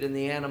hatred and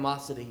the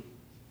animosity.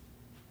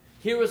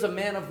 Here was a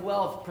man of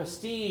wealth,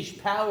 prestige,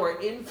 power,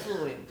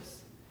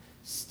 influence,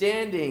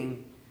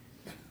 standing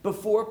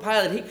before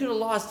Pilate. He could have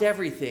lost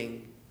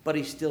everything, but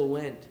he still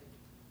went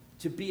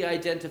to be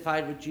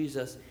identified with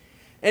Jesus.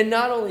 And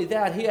not only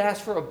that, he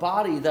asked for a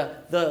body,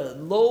 the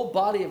low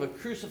body of a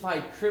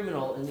crucified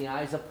criminal in the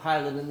eyes of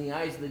Pilate, in the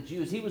eyes of the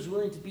Jews. He was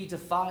willing to be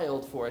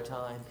defiled for a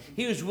time.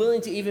 He was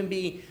willing to even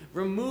be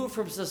removed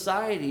from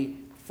society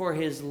for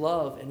his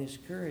love and his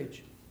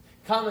courage.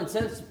 Common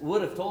sense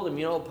would have told him,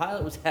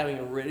 Pilate was having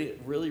a really,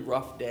 really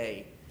rough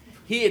day.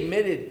 He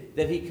admitted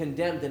that he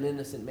condemned an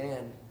innocent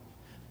man.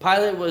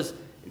 Pilate was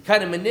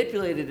kind of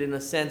manipulated in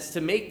a sense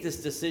to make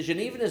this decision.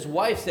 Even his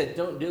wife said,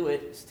 "Don't do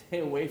it, stay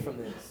away from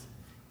this."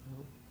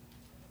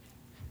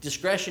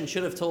 Discretion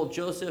should have told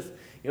Joseph,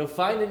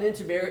 find an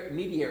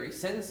intermediary,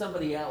 send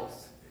somebody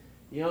else.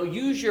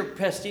 Use your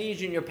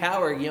prestige and your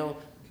power,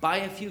 buy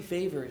a few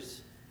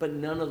favors. But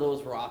none of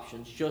those were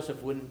options.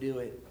 Joseph wouldn't do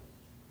it.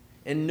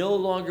 And no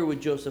longer would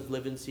Joseph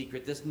live in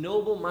secret. This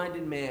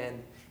noble-minded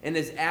man and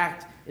his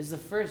act is the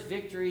first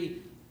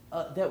victory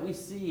that we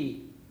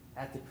see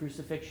at the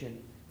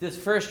crucifixion. This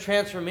first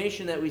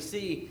transformation that we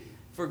see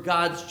for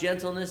God's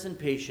gentleness and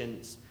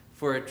patience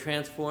for a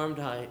transformed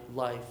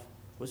life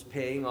was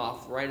paying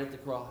off right at the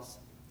cross.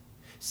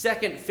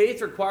 Second,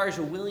 faith requires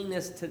a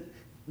willingness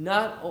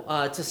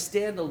to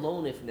stand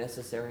alone if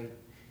necessary.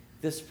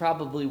 This is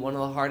probably one of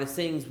the hardest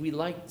things. We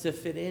like to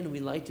fit in. We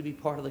like to be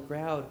part of the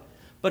crowd.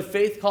 But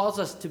faith calls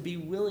us to be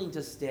willing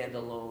to stand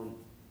alone.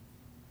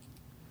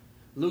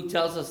 Luke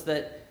tells us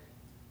that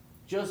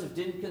Joseph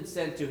didn't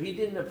consent to. He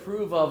didn't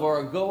approve of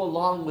or go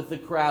along with the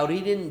crowd.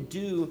 He didn't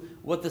do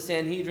what the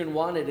Sanhedrin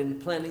wanted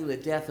in planning the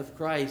death of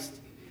Christ.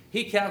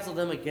 He counseled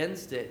them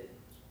against it.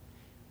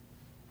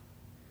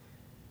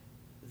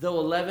 Though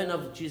 11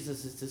 of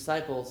Jesus'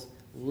 disciples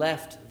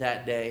left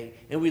that day,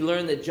 and we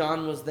learn that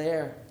John was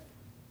there,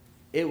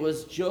 it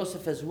was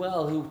Joseph as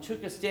well who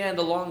took a stand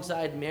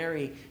alongside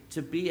Mary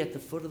to be at the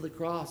foot of the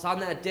cross. On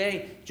that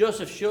day,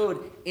 Joseph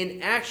showed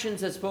in actions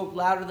that spoke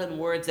louder than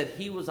words that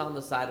he was on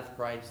the side of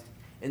Christ,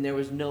 and there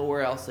was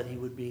nowhere else that he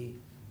would be.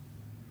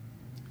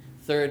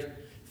 Third,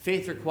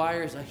 faith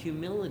requires a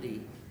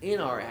humility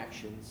in our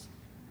actions.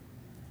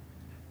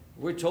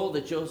 We're told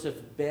that Joseph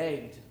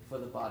begged for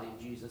the body of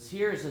Jesus.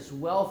 Here is this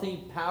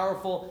wealthy,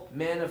 powerful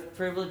man of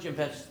privilege and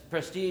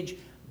prestige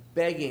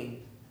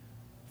begging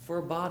for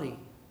a body.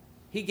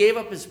 He gave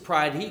up his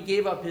pride. He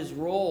gave up his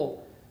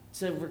role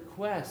to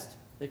request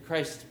that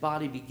Christ's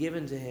body be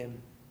given to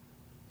him.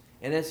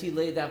 And as he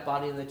laid that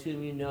body in the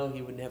tomb, you know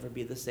he would never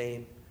be the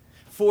same.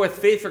 Fourth,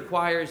 faith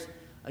requires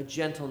a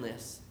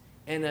gentleness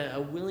and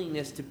a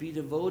willingness to be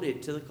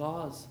devoted to the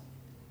cause.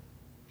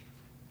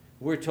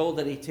 We're told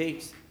that he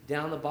takes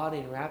down the body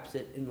and wraps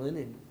it in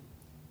linen.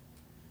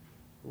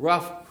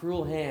 Rough,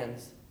 cruel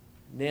hands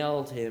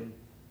nailed him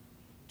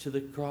to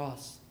the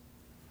cross,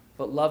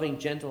 but loving,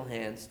 gentle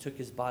hands took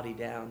his body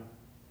down.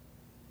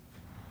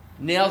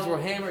 Nails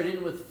were hammered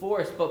in with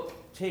force,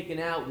 but taken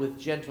out with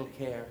gentle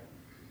care.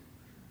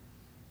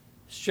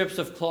 Strips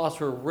of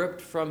cloth were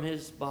ripped from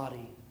his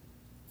body.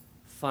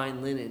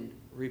 Fine linen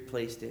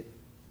replaced it.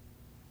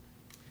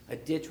 A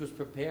ditch was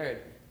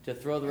prepared to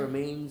throw the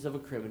remains of a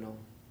criminal.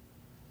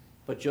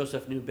 But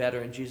Joseph knew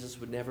better, and Jesus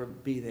would never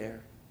be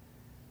there.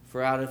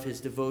 For out of his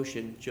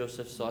devotion,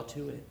 Joseph saw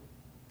to it.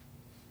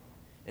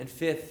 And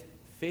fifth,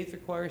 faith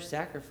requires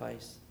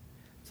sacrifice,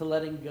 to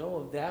letting go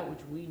of that which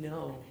we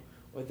know,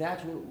 or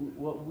that's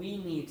what we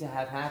need to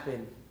have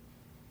happen,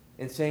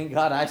 and saying,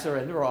 God, I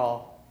surrender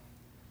all.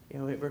 It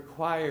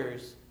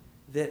requires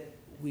that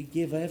we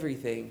give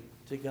everything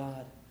to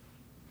God.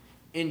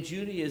 In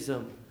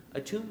Judaism, a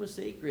tomb was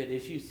sacred.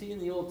 If you see in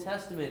the Old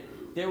Testament,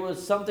 there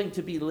was something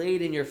to be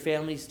laid in your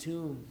family's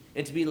tomb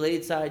and to be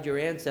laid beside your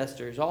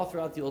ancestors. All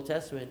throughout the Old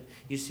Testament,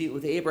 you see it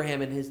with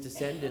Abraham and his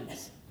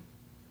descendants.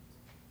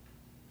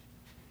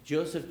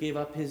 Joseph gave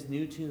up his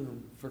new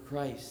tomb for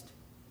Christ.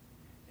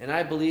 And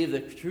I believe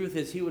the truth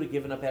is he would have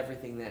given up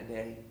everything that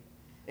day.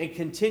 And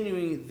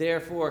continuing,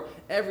 therefore,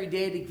 every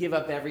day to give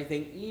up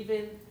everything,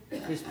 even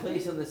his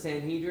place on the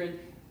Sanhedrin,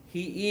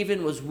 he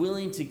even was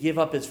willing to give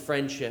up his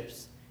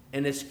friendships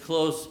and his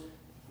close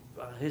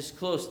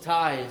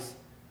ties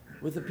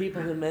with the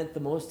people who meant the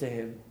most to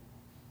him.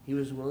 He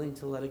was willing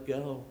to let it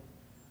go.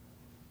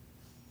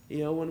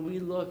 When we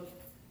look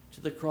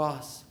to the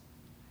cross,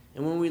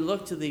 and when we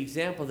look to the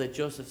example that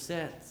Joseph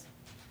sets,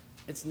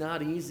 it's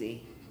not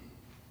easy.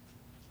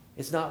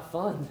 It's not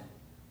fun.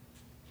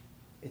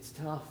 It's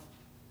tough.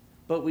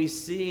 But we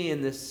see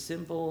in this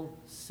simple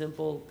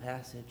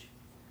passage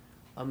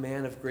a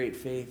man of great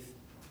faith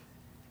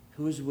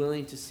who is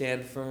willing to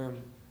stand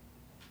firm,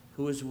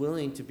 who is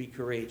willing to be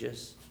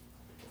courageous,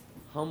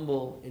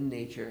 humble in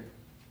nature,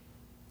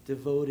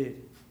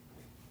 devoted,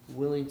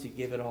 willing to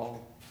give it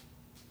all.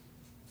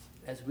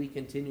 As we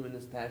continue in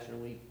this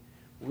Passion Week,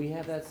 we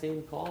have that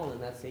same call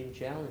and that same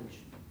challenge.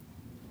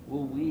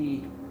 Will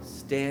we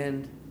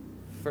stand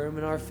firm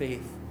in our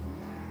faith?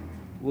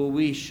 Will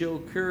we show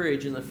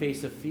courage in the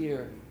face of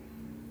fear,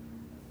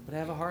 but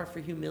have a heart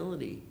for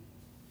humility,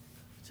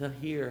 to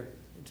hear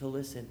and to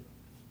listen,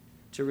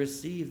 to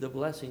receive the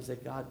blessings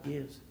that God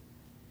gives?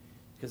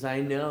 Because I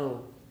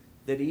know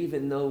that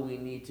even though we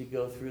need to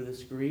go through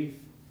this grief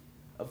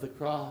of the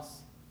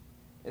cross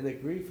and the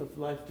grief of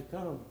life to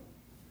come,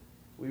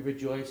 we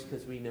rejoice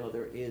because we know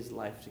there is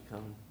life to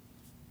come.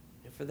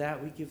 And for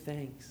that, we give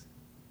thanks.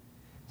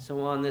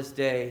 So on this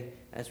day,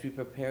 as we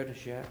prepare to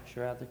share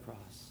out the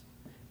cross,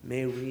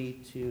 may we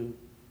too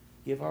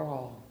give our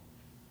all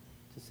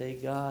to say,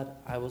 God,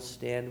 I will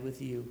stand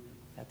with you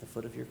at the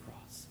foot of your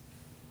cross.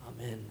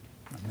 Amen.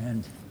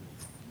 Amen.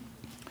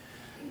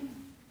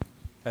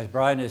 As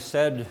Brian has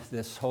said,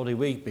 this Holy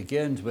Week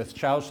begins with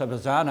shouts of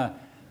Hosanna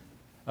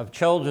of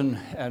children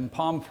and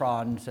palm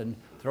fronds and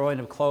throwing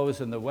of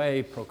clothes in the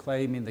way,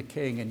 proclaiming the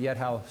King, and yet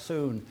how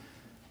soon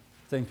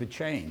things would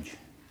change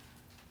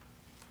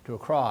to a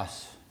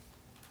cross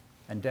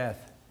and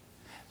death.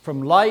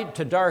 From light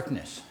to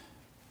darkness,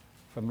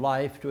 from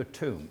life to a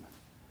tomb.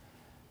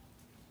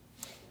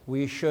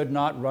 We should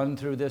not run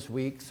through this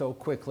week so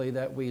quickly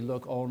that we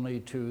look only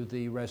to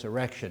the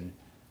resurrection.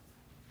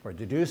 For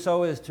to do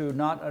so is to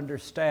not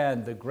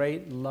understand the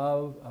great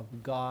love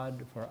of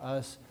God for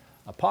us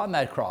upon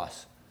that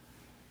cross,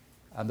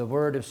 and the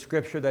word of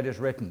Scripture that is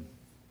written,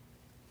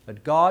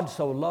 that God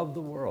so loved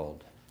the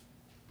world,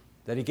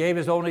 that he gave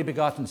his only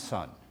begotten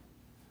Son,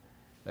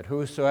 that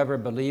whosoever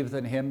believeth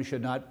in him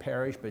should not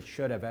perish, but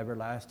should have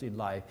everlasting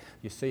life.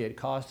 You see, it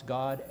cost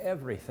God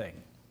everything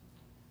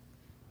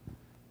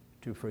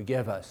to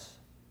forgive us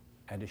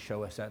and to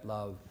show us that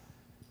love.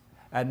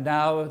 And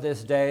now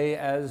this day,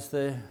 as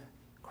the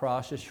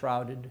cross is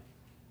shrouded.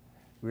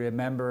 We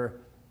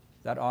remember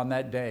that on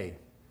that day,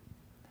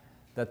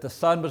 that the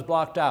sun was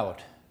blocked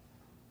out,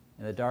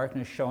 and the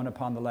darkness shone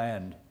upon the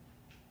land,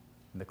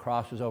 and the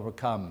cross was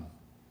overcome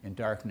in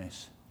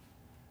darkness.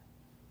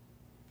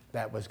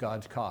 That was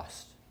God's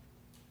cost.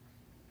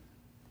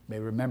 May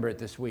we remember it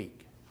this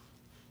week.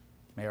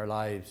 May our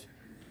lives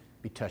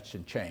be touched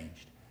and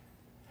changed.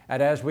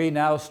 And as we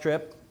now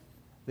strip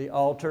the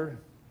altar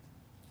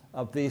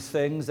of these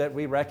things that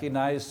we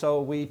recognize,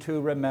 so we too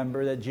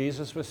remember that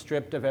Jesus was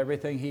stripped of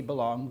everything he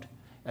belonged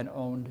and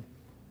owned,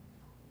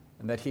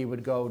 and that he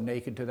would go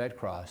naked to that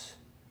cross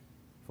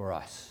for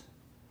us.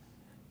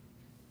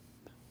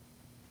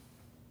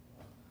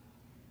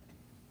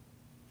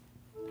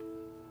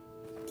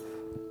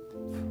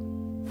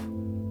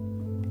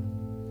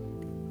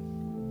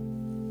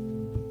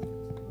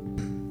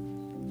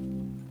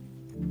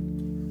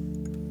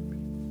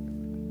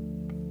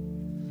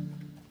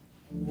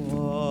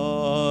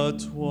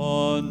 What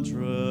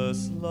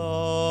wondrous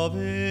love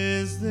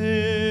is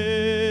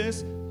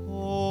this,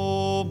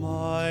 O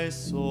my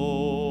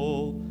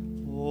soul,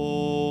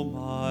 O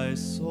my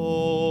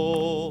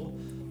soul?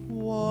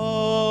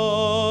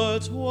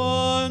 What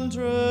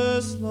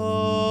wondrous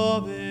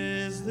love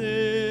is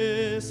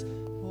this,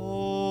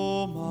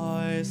 O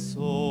my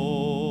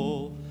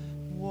soul?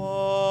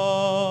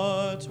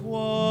 What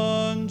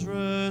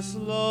wondrous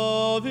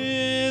love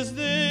is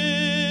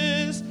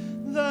this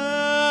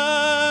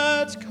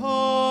that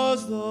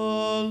caused the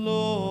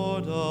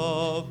Lord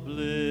of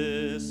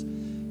bliss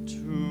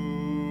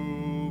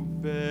to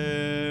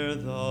bear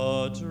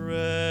the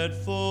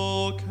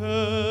dreadful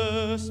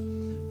curse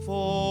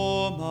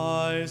for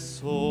my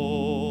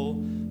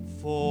soul,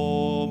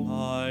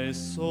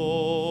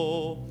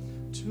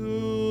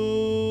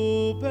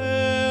 to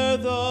bear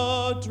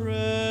the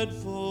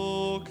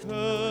dreadful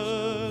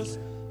curse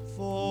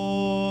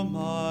for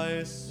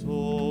my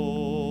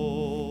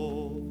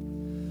soul.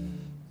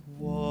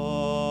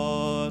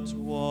 What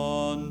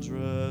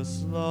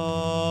wondrous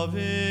love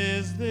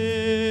is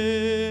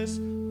this,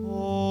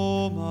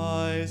 O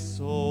my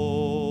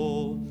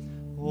soul,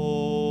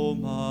 O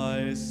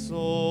my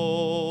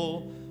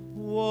soul?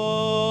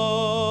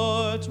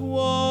 What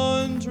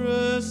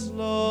wondrous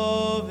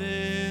love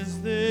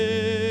is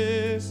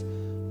this,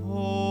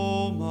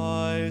 O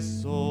my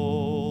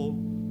soul?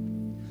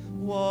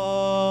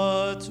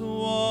 What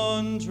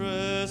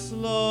wondrous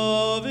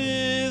love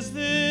is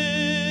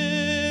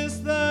this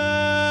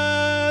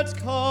that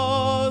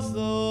caused the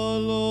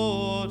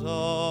Lord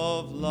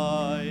of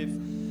life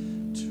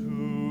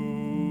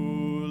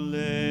to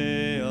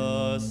lay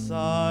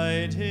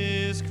aside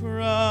his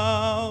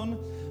crown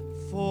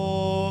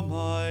for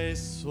my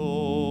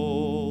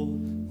soul,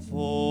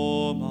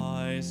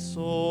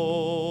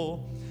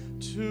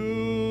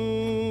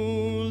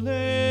 to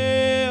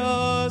lay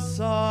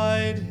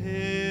aside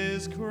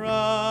his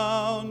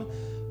crown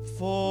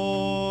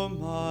for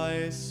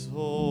my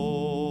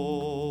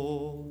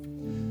soul.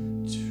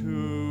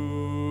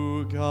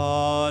 To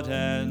God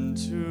and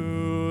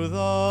to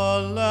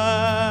the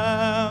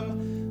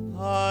Lamb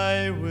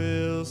I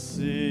will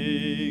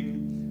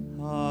sing,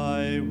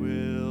 I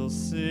will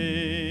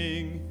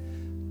sing.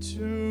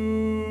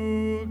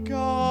 To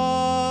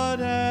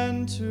God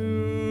and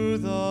to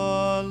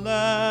the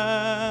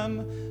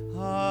Lamb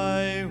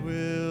I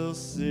will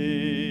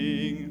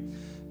sing.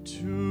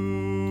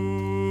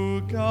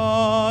 To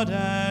God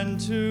and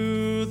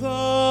to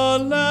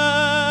the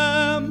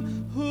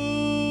Lamb,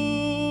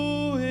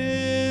 who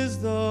is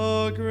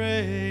the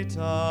great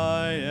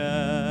I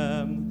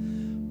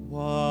am,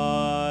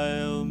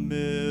 while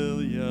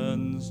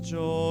millions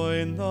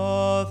join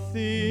the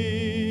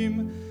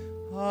theme,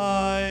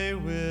 I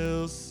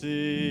will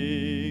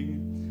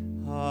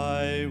sing,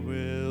 I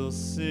will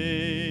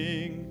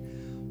sing,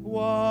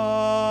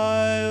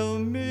 while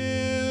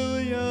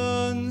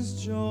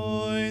millions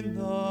join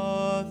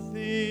the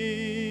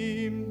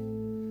theme,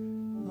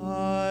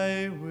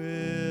 I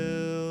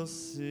will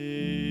sing.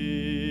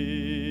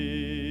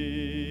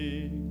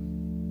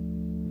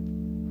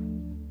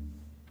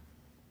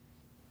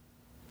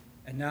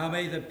 And now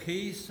may the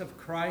peace of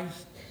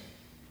Christ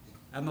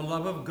and the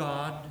love of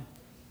God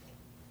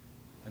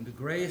and the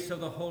grace of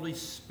the Holy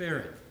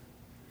Spirit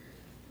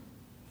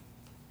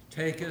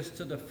take us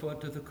to the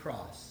foot of the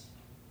cross,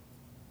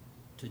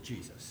 to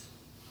Jesus.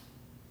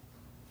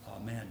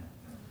 Amen.